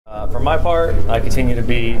For my part, I continue to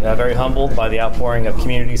be very humbled by the outpouring of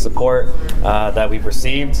community support that we've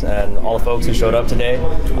received and all the folks who showed up today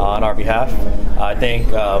on our behalf. I think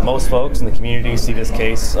most folks in the community see this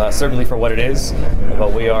case certainly for what it is,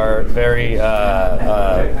 but we are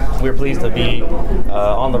we're pleased to be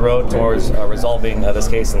on the road towards resolving this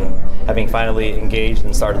case and having finally engaged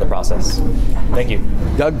and started the process. Thank you.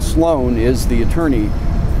 Doug Sloan is the attorney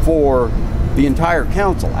for the entire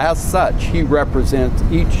council. As such, he represents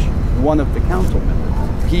each one of the council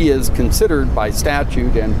members. He is considered by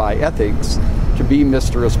statute and by ethics to be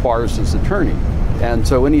Mr. Esparza's attorney. And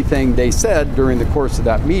so anything they said during the course of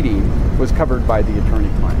that meeting was covered by the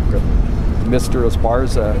attorney-client privilege. Mr.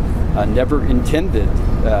 Esparza never intended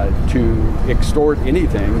to extort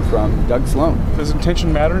anything from Doug Sloan. Does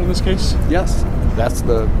intention matter in this case? Yes, that's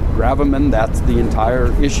the gravamen, that's the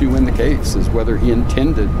entire issue in the case, is whether he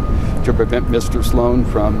intended to prevent Mr. Sloan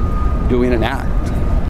from doing an act.